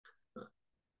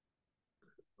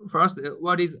First,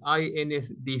 what is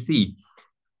INSDC?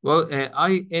 Well,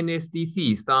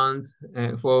 INSDC stands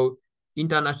for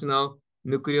International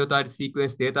Nucleotide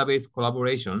Sequence Database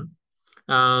Collaboration.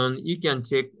 And you can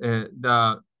check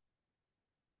the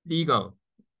legal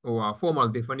or formal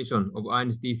definition of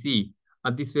INSDC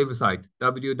at this website,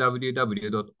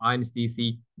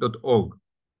 www.insdc.org.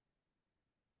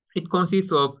 It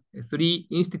consists of 3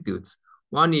 institutes.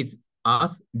 One is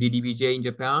us, DDBJ in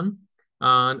Japan,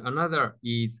 and another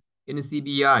is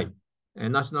NCBI,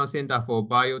 National Center for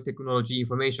Biotechnology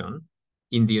Information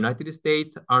in the United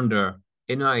States under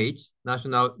NIH,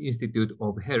 National Institute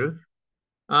of Health.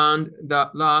 And the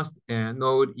last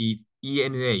node is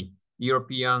ENA,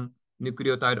 European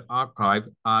Nucleotide Archive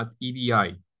at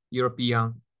EBI,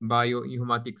 European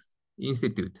Bioinformatics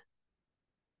Institute.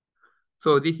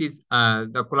 So this is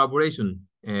the collaboration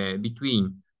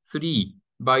between 3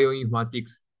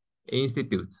 bioinformatics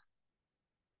institutes.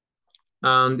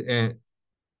 And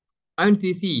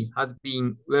INTC has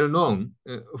been well known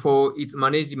for its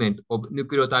management of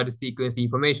nucleotide sequence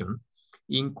information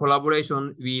in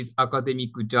collaboration with academic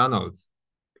journals.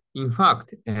 In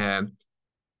fact,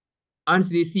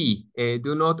 INSDC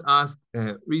do not ask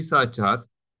researchers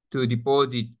to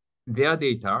deposit their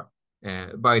data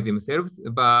by themselves,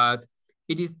 but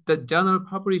it is the journal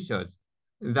publishers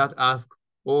that ask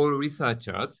all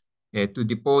researchers to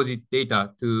deposit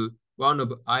data to one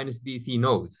of INSDC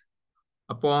nodes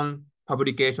upon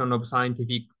publication of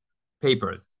scientific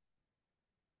papers.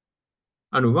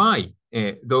 And why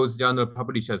those journal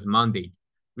publishers mandate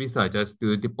researchers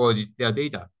to deposit their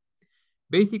data?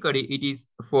 Basically, it is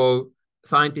for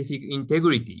scientific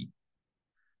integrity.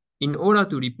 In order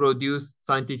to reproduce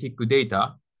scientific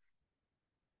data,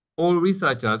 all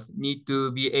researchers need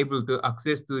to be able to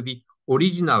access to the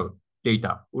original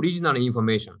data, original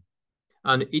information.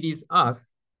 And it is us,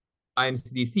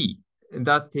 INSDC,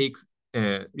 that takes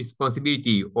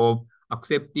responsibility of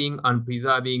accepting and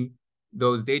preserving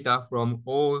those data from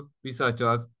all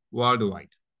researchers worldwide.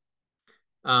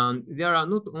 And there are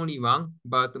not only one,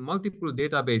 but multiple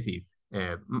databases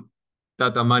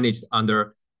that are managed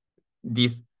under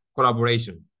this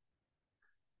collaboration.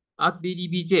 At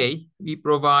DDBJ, we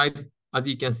provide, as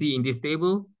you can see in this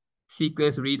table,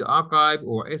 sequence read archive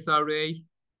or SRA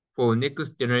for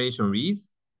next generation reads.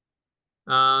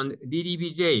 And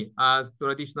DDBJ has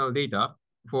traditional data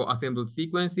for assembled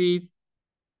sequences,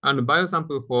 and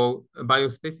biosample for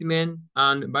biospecimen,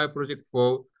 and bioproject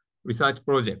for research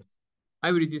projects.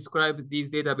 I will describe these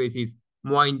databases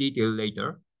more in detail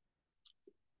later.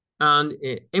 And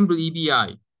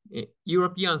EBI,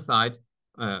 European side,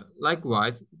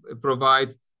 likewise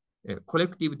provides a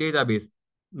collective database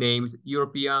named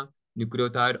European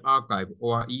Nucleotide Archive,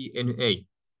 or ENA.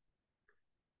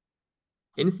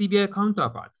 NCBI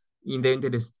counterparts in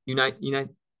the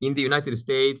United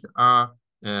States are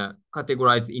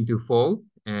categorized into 4,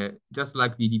 just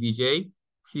like DDBJ,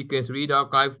 sequence read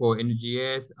archive for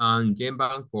NGS, and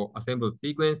GenBank for assembled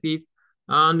sequences,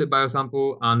 and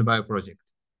biosample and bioproject.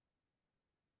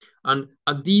 And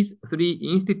at these 3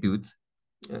 institutes,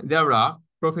 there are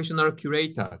professional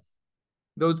curators.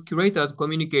 Those curators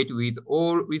communicate with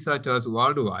all researchers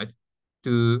worldwide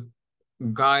to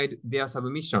guide their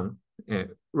submission,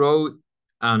 raw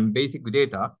and basic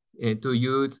data, to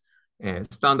use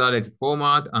standardized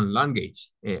format and language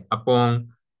upon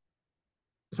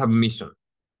submission.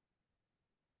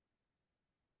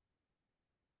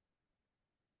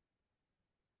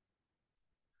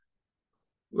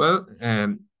 Well,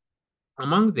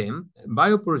 among them,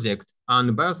 bioproject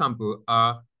and biosample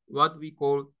are what we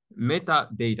call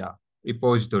metadata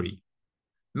repository.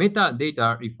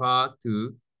 Metadata refer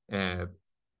to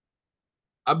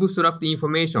abstract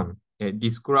information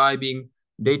describing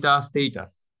data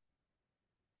status.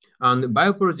 And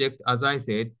bioproject, as I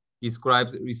said,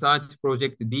 describes research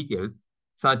project details,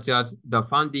 such as the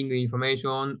funding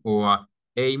information or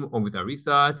aim of the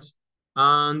research,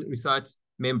 and research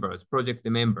members, project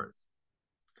members.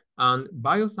 And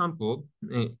biosample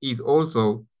is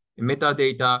also a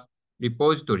metadata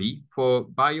repository for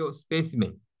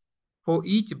biospecimen. For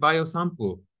each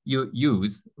biosample you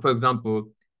use, for example,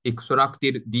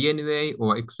 extracted DNA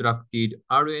or extracted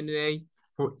RNA,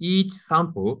 for each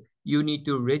sample, you need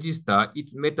to register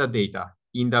its metadata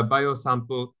in the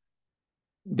biosample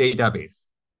database.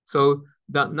 So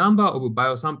the number of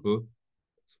biosample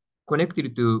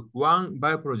connected to one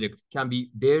bioproject can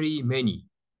be very many.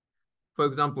 For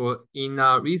example, in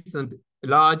a recent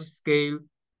large-scale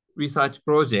research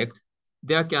project,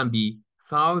 there can be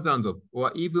thousands of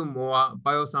or even more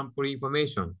biosample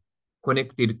information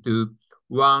connected to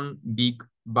one big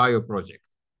bioproject.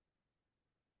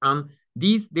 And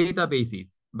these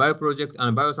databases bioproject,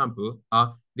 and biosample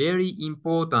are very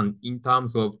important in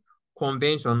terms of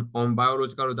Convention on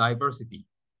Biological Diversity,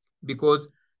 because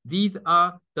these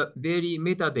are the very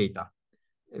metadata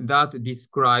that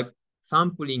describe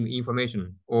sampling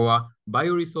information or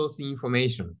bioresource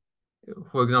information.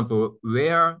 For example,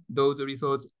 where those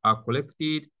resources are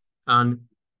collected and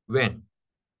when.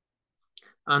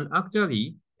 And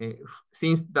actually,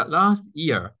 since the last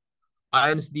year,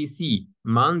 INSDC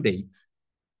mandates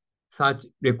such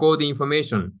record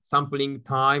information, sampling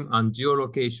time and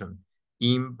geolocation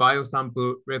in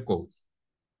biosample records.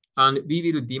 And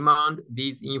we will demand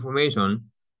this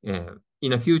information in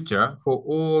the future for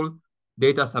all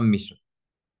data submission.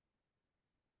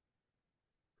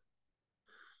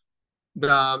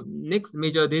 The next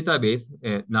major database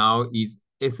now is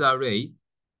SRA,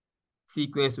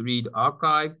 Sequence Read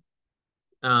Archive.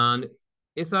 And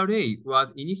SRA was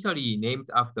initially named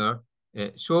after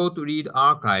Short Read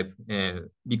Archive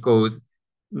because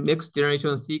next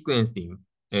generation sequencing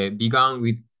began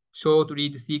with short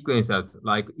read sequencers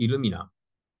like Illumina.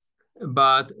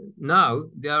 But now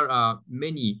there are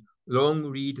many long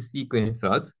read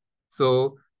sequencers.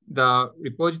 So the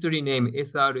repository name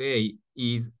SRA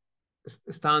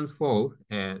stands for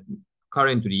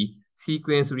currently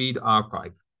Sequence Read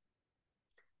Archive.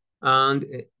 And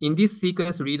in this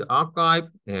Sequence Read Archive,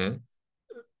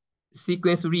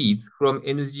 sequence reads from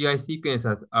NGI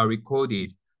sequencers are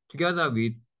recorded together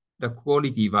with the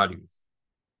quality values.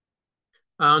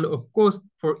 And of course,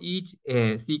 for each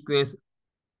sequence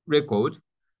record,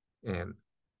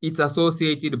 its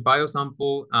associated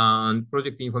biosample and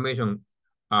project information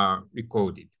are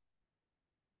recorded.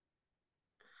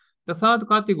 The third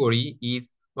category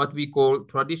is what we call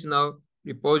traditional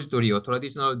repository or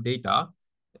traditional data.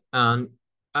 And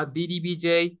at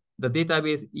DDBJ, the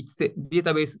database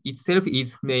itself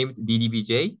is named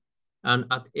DDBJ. And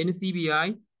at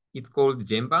NCBI, it's called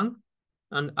GenBank.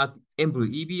 And at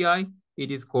EBI,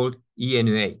 it is called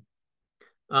ENA.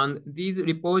 And these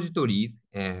repositories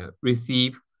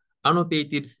receive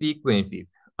annotated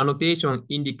sequences. Annotation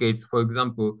indicates, for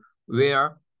example,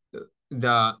 where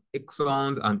the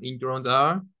exons and introns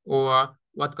are, or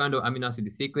what kind of amino acid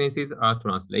sequences are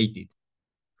translated.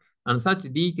 And such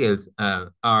details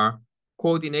are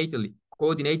coordinatedly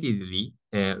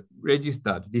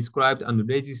registered, described and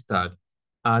registered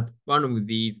at one of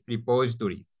these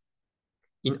repositories.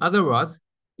 In other words,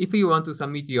 if you want to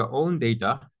submit your own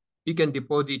data, you can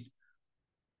deposit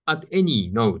at any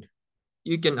node.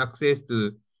 You can access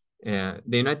to the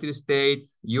United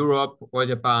States, Europe, or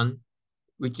Japan,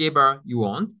 whichever you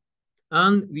want,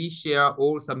 and we share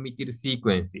all submitted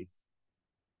sequences.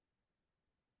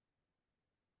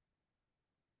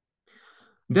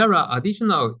 There are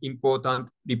additional important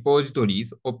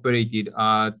repositories operated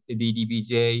at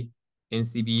DDBJ,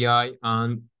 NCBI,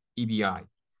 and EBI.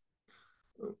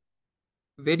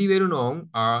 Very well known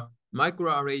are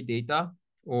microarray data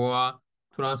or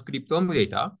transcriptome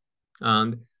data,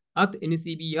 and at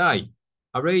NCBI,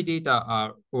 array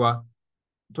data or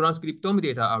transcriptome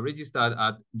data are registered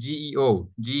at GEO,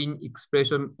 Gene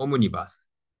Expression Omnibus.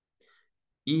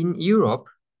 In Europe,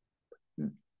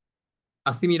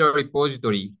 a similar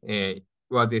repository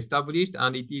was established,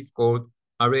 and it is called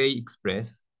Array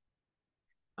Express.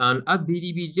 And at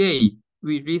DDBJ,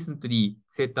 we recently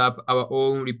set up our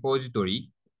own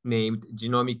repository named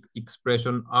Genomic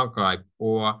Expression Archive,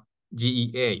 or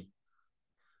GEA.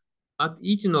 At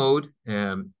each node,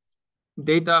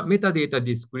 metadata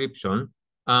description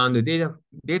and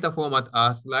data format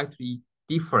are slightly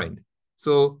different.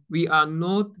 So we are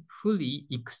not fully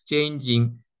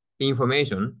exchanging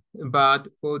information, but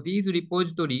for these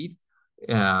repositories,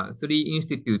 3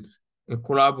 institutes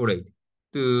collaborate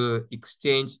to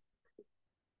exchange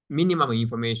minimum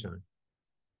information,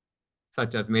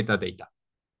 such as metadata.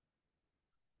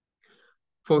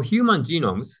 For human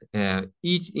genomes,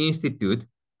 each institute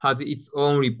has its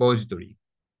own repository.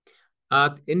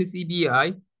 At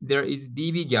NCBI, there is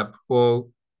dbGaP for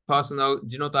personal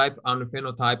genotype and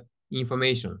phenotype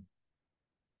information.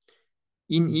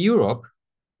 In Europe,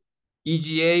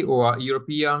 EGA, or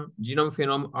European Genome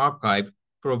Phenome Archive,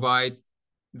 provides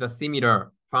the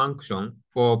similar function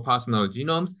for personal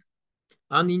genomes.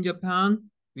 And in Japan,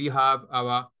 we have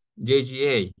our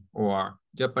JGA, or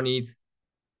Japanese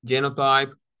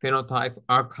Genotype Phenotype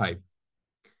Archive.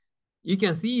 You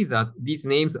can see that these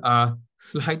names are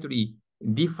slightly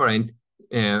different,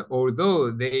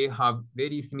 although they have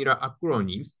very similar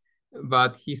acronyms,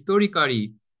 but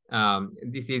historically,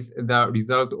 this is the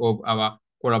result of our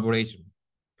collaboration.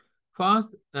 First,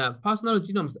 personal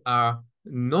genomes are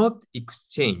not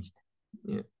exchanged.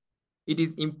 It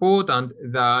is important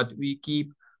that we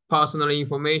keep personal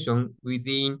information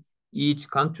within each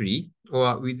country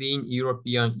or within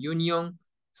European Union.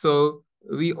 So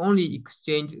we only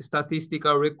exchange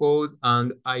statistical records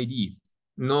and IDs,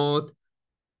 not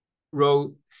raw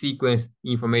sequence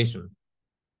information.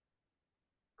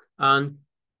 And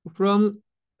from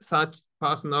such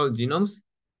personal genomes,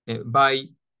 by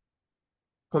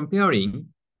comparing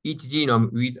each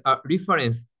genome with a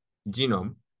reference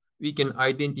genome, we can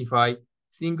identify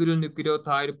single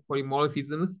nucleotide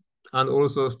polymorphisms and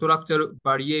also structural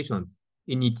variations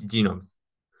in each genomes.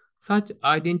 Such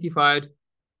identified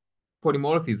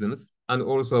polymorphisms and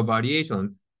also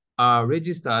variations are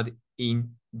registered in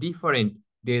different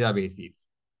databases.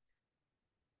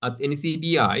 At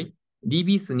NCBI,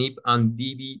 dbSNP and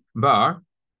dbVar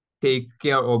take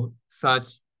care of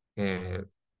such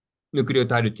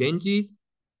nucleotide changes,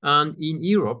 and in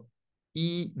Europe,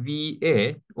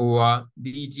 EVA or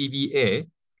DGVA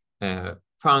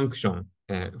function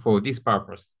for this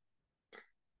purpose.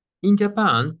 In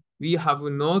Japan, we have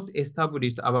not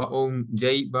established our own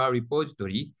JVAR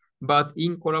repository, but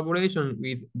in collaboration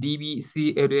with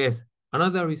DBCLS,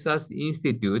 another research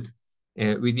institute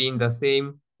within the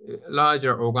same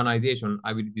larger organization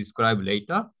I will describe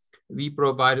later, we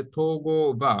provide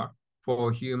Togo VAR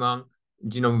for human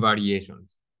genome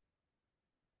variations.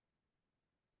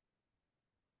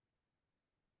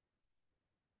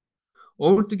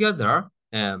 Altogether,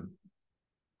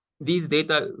 these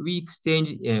data, we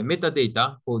exchange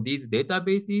metadata for these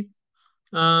databases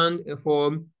and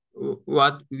for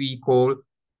what we call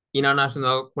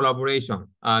international collaboration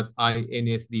as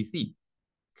INSDC.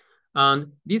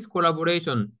 And this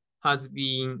collaboration has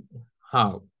been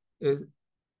how?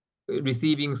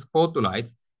 Receiving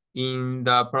spotlights in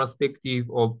the perspective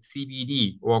of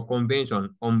CBD or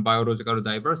Convention on Biological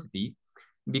Diversity,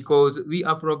 because we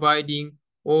are providing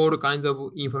all kinds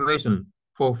of information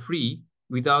for free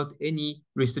without any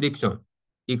restriction,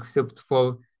 except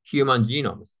for human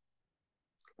genomes.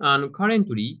 And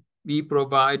currently, we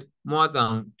provide more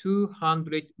than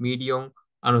 200 million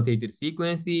annotated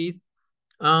sequences,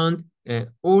 and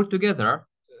altogether,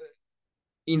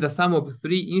 in the sum of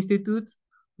 3 institutes,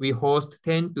 we host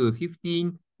 10 to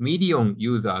 15 million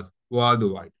users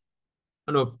worldwide.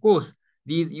 And of course,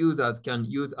 these users can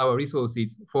use our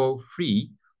resources for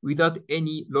free without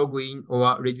any login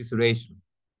or registration.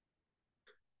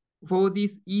 For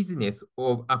this easiness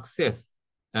of access,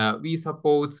 we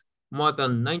support more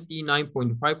than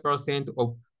 99.5%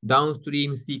 of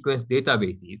downstream sequence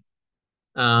databases.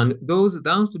 And those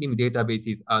downstream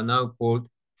databases are now called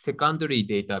secondary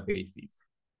databases.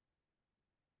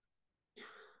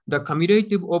 The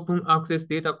cumulative open access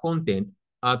data content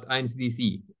at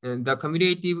INSDC, and the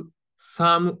cumulative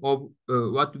sum of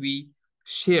what we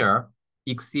share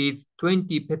exceeds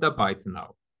 20 petabytes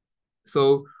now.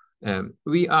 So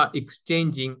we are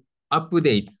exchanging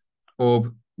updates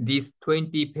of these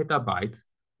 20 petabytes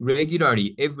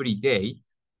regularly every day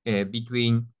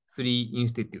between 3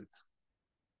 institutes.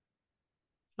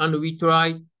 And we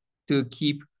try to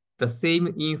keep the same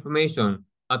information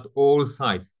at all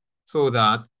sites so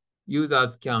that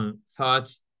users can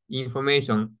search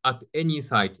information at any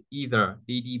site, either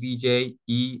DDBJ,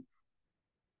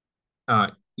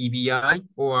 EBI,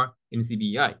 or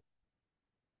NCBI.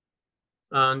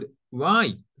 And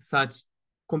why such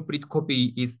complete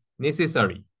copy is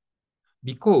necessary?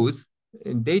 Because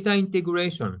data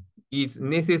integration is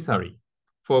necessary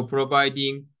for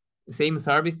providing same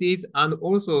services and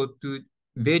also to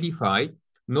verify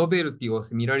novelty or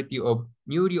similarity of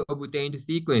newly obtained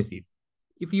sequences.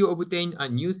 If you obtain a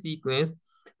new sequence,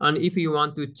 and if you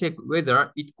want to check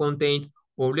whether it contains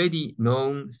already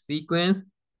known sequence,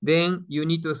 then you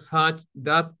need to search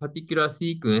that particular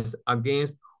sequence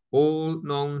against all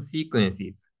known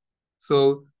sequences.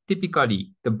 So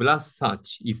typically, the BLAST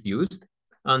search is used,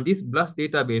 and this BLAST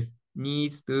database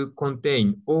needs to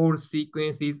contain all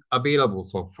sequences available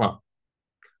so far.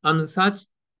 And such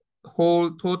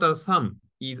whole total sum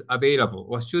is available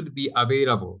or should be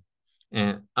available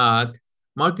at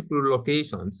multiple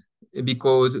locations,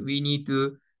 because we need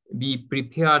to be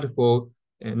prepared for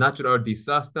natural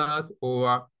disasters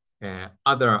or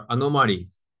other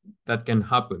anomalies that can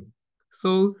happen.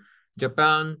 So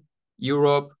Japan,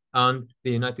 Europe, and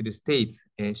the United States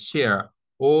share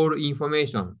all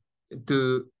information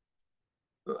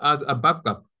as a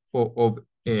backup of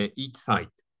each site.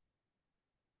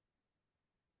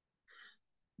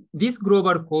 This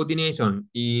global coordination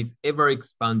is ever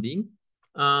expanding,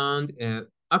 and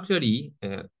actually,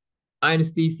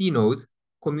 INSDC nodes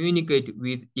communicate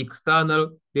with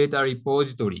external data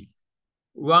repositories.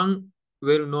 One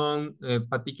well-known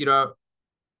particular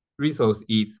resource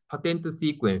is patent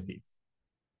sequences.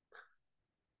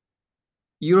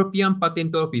 European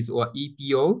Patent Office or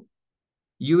EPO,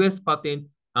 US Patent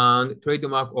and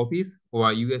Trademark Office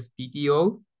or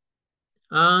USPTO,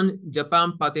 and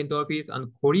Japan Patent Office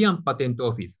and Korean Patent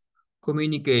Office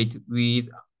communicate with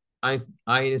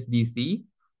INSDC,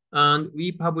 and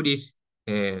we publish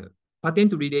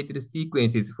patent-related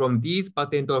sequences from these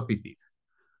patent offices.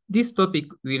 This topic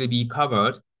will be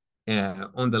covered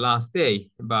on the last day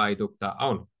by Dr.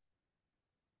 Aono.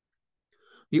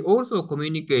 We also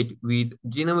communicate with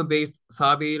genome-based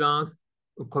surveillance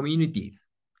communities,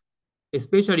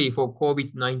 especially for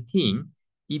COVID-19.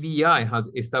 EBI has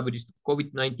established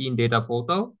COVID-19 data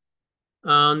portal,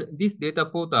 and this data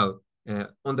portal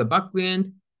on the back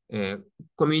end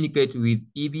communicates with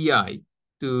EBI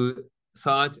to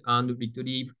search and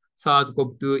retrieve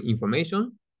SARS-CoV-2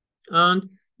 information. And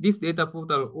this data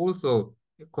portal also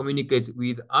communicates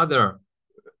with other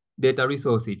data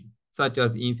resources, such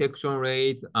as infection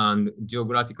rates and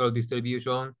geographical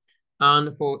distribution,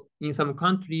 and in some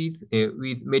countries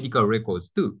with medical records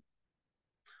too.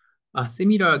 A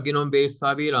similar genome-based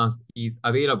surveillance is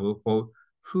available for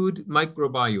food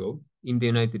microbiome in the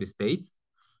United States,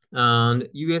 and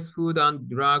US Food and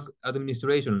Drug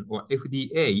Administration, or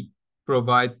FDA,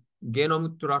 provides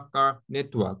genome tracker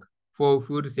network for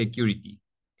food security.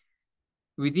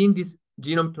 Within this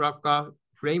genome tracker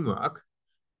framework,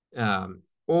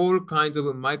 all kinds of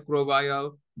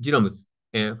microbial genomes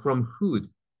from food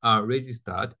are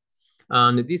registered,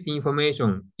 and this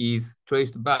information is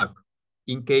traced back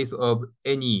in case of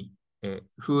any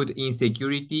food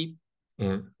insecurity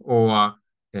or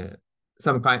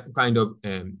some kind of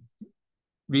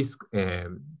risk,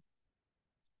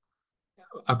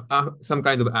 some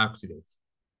kind of accidents.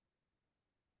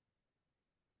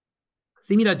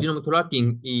 Similar genome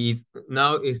tracking is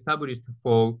now established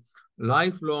for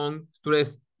lifelong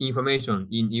stress information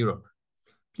in Europe.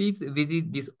 Please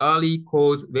visit this early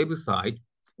cause website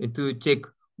to check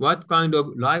what kind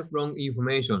of lifelong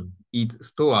information is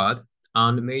stored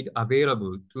and made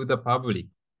available to the public.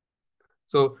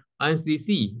 So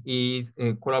INSDC is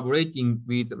collaborating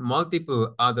with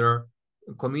multiple other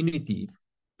communities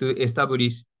to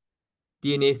establish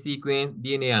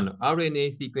DNA and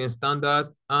RNA sequence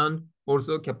standards, and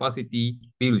also capacity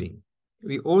building.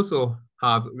 We also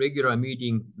have regular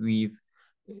meetings with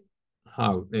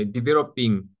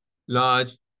developing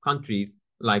large countries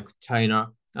like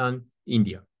China and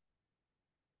India.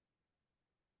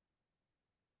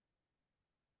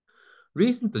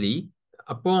 Recently,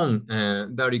 upon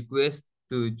the request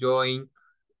to join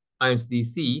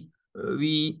INSDC,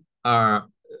 we are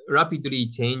rapidly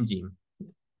changing.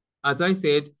 As I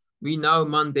said, we now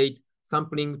mandate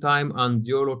sampling time and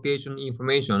geolocation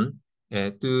information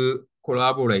to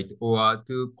collaborate or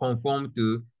to conform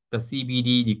to the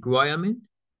CBD requirement.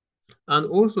 And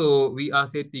also, we are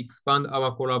set to expand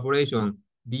our collaboration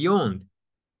beyond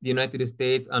the United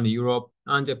States and Europe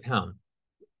and Japan.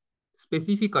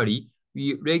 Specifically,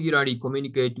 we regularly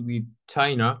communicate with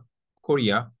China,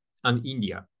 Korea, and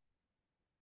India.